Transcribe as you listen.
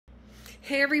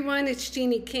Hey everyone, it's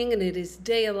Jeannie King and it is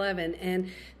day 11,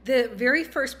 and the very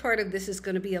first part of this is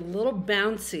going to be a little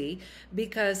bouncy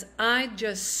because I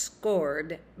just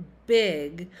scored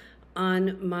big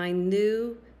on my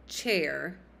new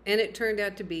chair, and it turned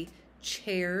out to be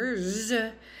chairs,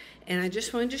 and I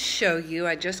just wanted to show you.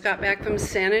 I just got back from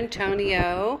San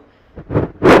Antonio.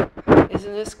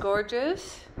 Isn't this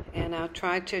gorgeous? And I'll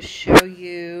try to show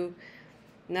you.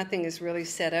 Nothing is really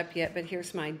set up yet, but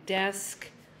here's my desk.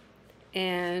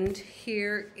 And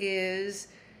here is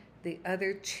the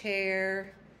other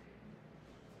chair.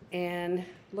 And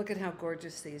look at how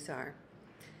gorgeous these are.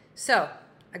 So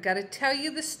I got to tell you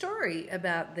the story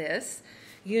about this.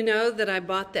 You know that I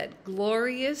bought that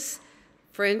glorious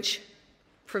French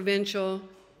provincial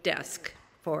desk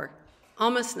for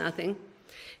almost nothing.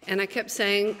 And I kept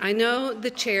saying, I know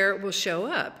the chair will show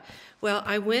up. Well,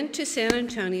 I went to San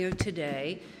Antonio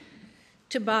today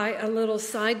to buy a little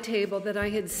side table that I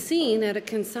had seen at a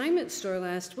consignment store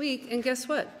last week, and guess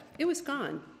what? It was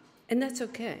gone. And that's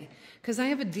okay, because I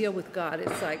have a deal with God.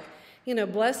 It's like, you know,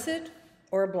 bless it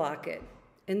or block it.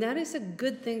 And that is a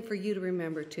good thing for you to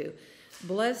remember too.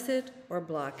 Bless it or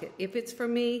block it. If it's for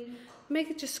me, make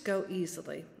it just go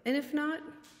easily. And if not,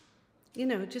 you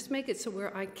know, just make it so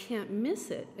where I can't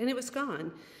miss it. And it was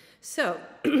gone. So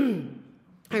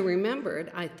I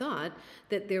remembered, I thought,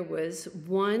 that there was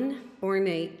one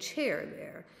ornate chair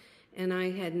there. And I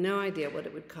had no idea what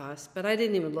it would cost, but I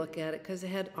didn't even look at it because it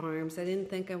had arms. I didn't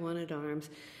think I wanted arms.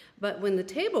 But when the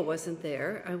table wasn't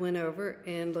there, I went over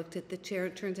and looked at the chair.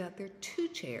 It turns out there are two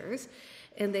chairs,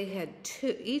 and they had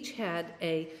each had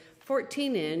a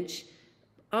 14-inch,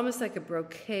 almost like a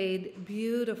brocade,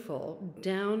 beautiful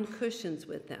down cushions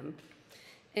with them.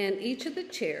 And each of the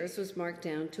chairs was marked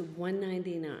down to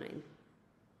 $199.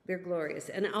 They're glorious.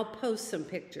 And I'll post some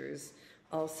pictures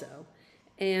also.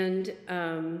 And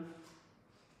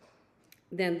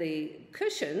then the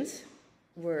cushions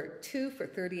were two for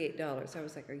 $38. I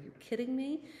was like, are you kidding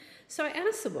me? So I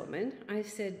asked the woman, I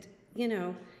said, you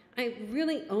know, I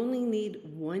really only need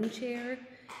one chair,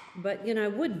 but, you know, I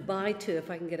would buy two if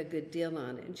I can get a good deal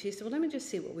on it. And she said, well, let me just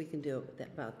see what we can do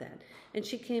about that. And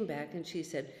she came back and she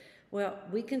said, well,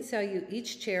 we can sell you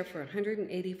each chair for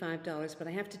 $185, but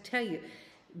I have to tell you,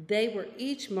 they were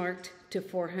each marked to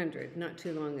 $400 not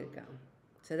too long ago.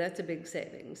 So that's a big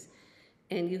savings.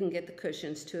 And you can get the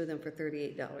cushions, two of them for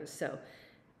 $38. So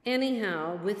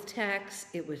anyhow, with tax,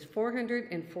 it was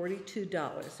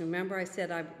 $442. Remember I said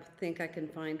I think I can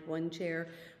find one chair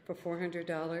for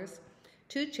 $400?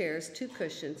 Two chairs, two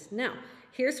cushions. Now,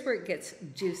 here's where it gets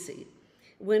juicy.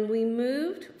 When we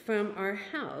moved from our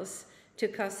house to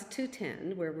Casa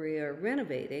 210, where we are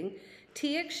renovating,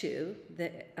 TXU,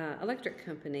 the electric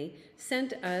company,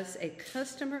 sent us a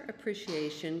customer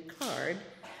appreciation card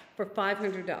for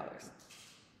 $500.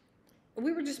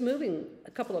 We were just moving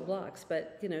a couple of blocks,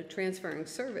 but, you know, transferring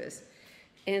service.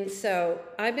 And so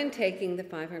I've been taking the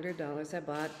 $500. I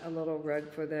bought a little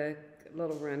rug for the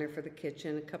little runner for the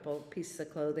kitchen, a couple pieces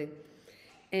of clothing.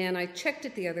 And I checked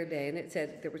it the other day, and it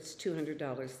said there was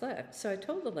 $200 left. So I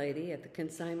told the lady at the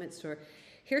consignment store,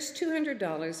 here's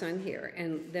 $200 on here,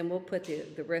 and then we'll put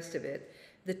the rest of it,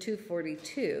 the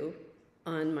 $242,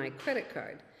 on my credit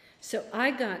card. So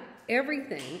I got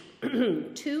everything,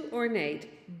 two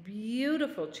ornate,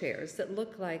 beautiful chairs that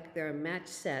look like they're a match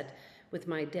set with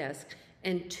my desk,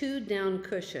 and two down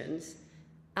cushions,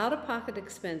 out-of-pocket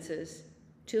expenses,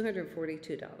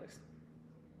 $242.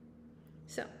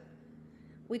 So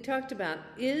we talked about,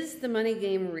 is the money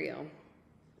game real?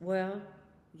 Well,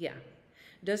 yeah.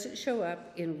 Does it show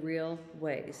up in real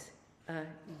ways?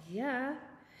 Yeah.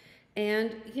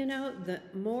 And, you know, the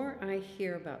more I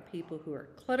hear about people who are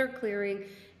clutter clearing,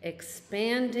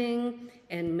 expanding,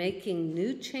 and making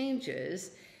new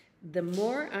changes, the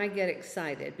more I get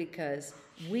excited because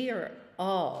we are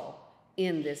all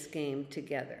in this game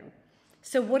together.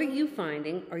 So what are you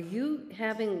finding? Are you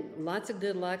having lots of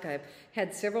good luck? I've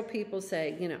had several people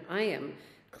say, you know, I am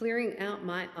clearing out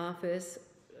my office.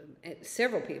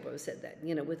 Several people have said that,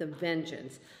 you know, with a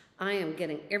vengeance. I am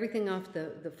getting everything off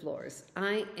the floors.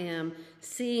 I am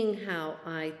seeing how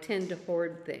I tend to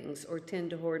hoard things or tend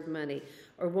to hoard money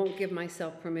or won't give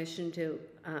myself permission to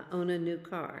own a new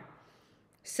car.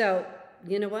 So,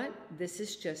 you know what? This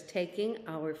is just taking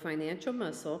our financial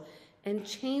muscle and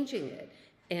changing it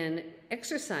and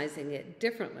exercising it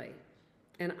differently.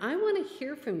 And I want to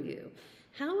hear from you.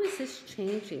 How is this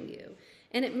changing you?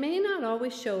 And it may not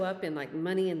always show up in like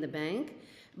money in the bank,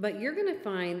 but you're going to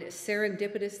find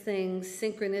serendipitous things,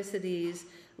 synchronicities,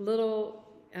 little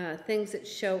things that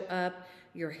show up,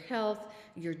 your health,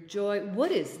 your joy.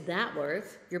 What is that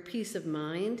worth? Your peace of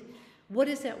mind. What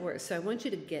is that worth? So I want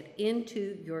you to get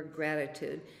into your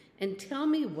gratitude and tell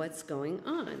me what's going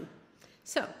on.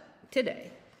 So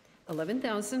today,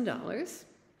 $11,000.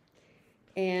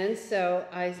 And so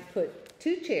I put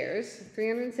 2 chairs,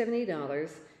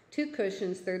 $370, 2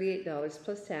 cushions, $38,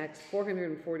 plus tax,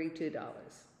 $442.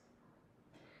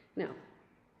 Now,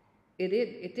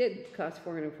 it did cost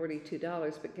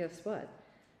 $442, but guess what?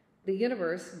 The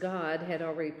universe, God, had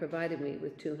already provided me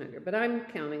with $200, but I'm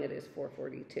counting it as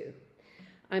 $442.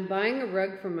 I'm buying a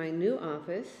rug for my new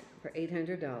office for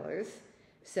 $800.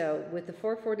 So with the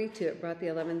 $442, it brought the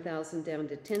 $11,000 down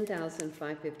to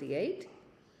 $10,558.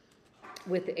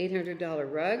 With the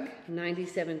 $800 rug,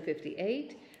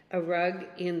 $97.58. A rug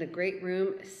in the great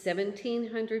room,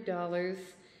 $1,700,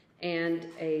 and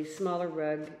a smaller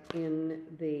rug in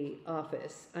the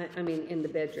office. In the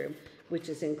bedroom, which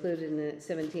is included in the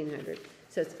 $1,700.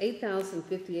 So it's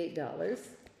 $8,058.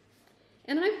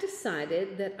 And I've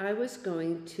decided that I was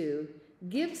going to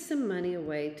give some money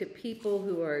away to people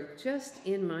who are just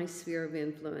in my sphere of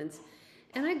influence.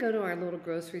 And I go to our little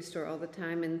grocery store all the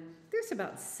time, and there's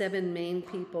about 7 main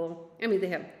people. I mean, they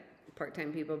have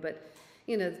part-time people, but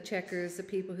you know, the checkers, the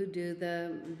people who do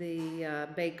the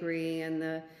bakery and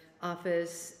the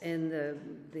office and the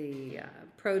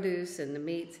produce and the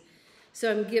meats. So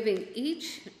I'm giving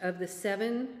each of the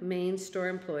 7 main store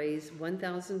employees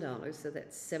 $1,000, so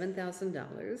that's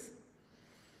 $7,000.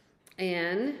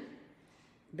 And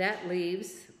that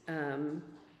leaves,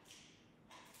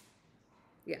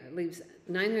 it leaves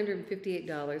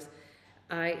 $958.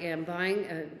 I'm buying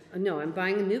a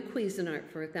new Cuisinart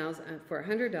for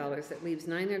 $100. That leaves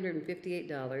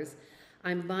 $958.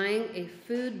 I'm buying a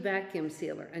food vacuum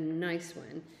sealer, a nice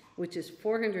one, which is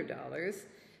 $400.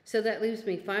 So that leaves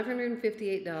me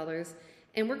 $558.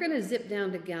 And we're going to zip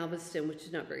down to Galveston, which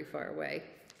is not very far away,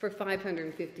 for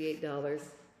 $558.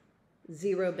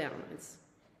 Zero balance.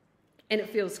 And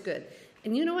it feels good.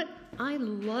 And you know what? I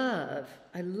love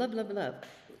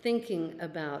thinking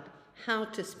about how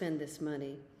to spend this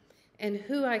money and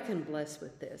who I can bless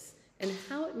with this and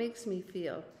how it makes me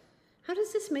feel. How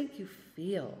does this make you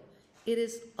feel? It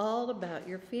is all about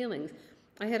your feelings.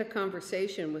 I had a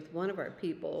conversation with one of our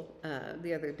people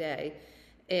the other day,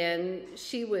 and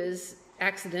she was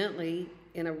accidentally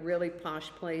in a really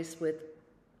posh place with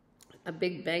a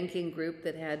big banking group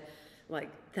that had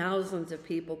like thousands of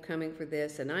people coming for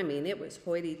this. And I mean, it was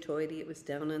hoity-toity. It was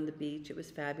down on the beach. It was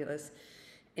fabulous.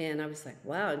 And I was like,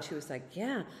 wow. And she was like,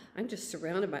 yeah, I'm just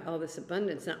surrounded by all this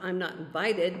abundance. Now, I'm not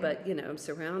invited, but, you know, I'm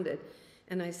surrounded.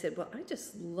 And I said, well, I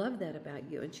just love that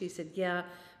about you. And she said, yeah,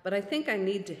 but I think I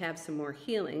need to have some more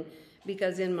healing,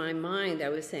 because in my mind I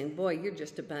was saying, boy, you're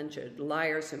just a bunch of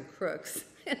liars and crooks.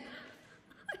 And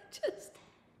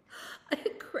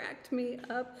it cracked me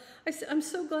up. I said, I'm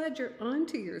so glad you're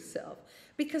onto yourself,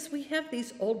 because we have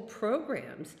these old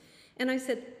programs. And I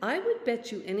said, I would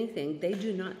bet you anything they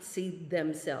do not see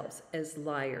themselves as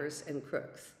liars and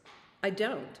crooks. I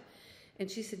don't. And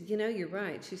she said, you know, you're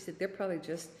right. She said, they're probably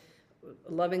just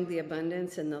loving the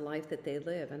abundance and the life that they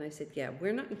live. And I said, yeah,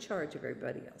 we're not in charge of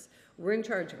everybody else. We're in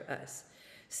charge of us.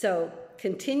 So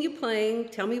continue playing.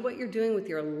 Tell me what you're doing with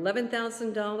your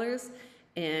 $11,000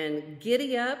 and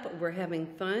giddy up. We're having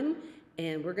fun,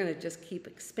 and we're going to just keep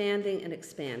expanding and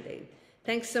expanding.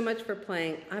 Thanks so much for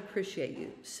playing. I appreciate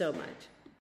you so much.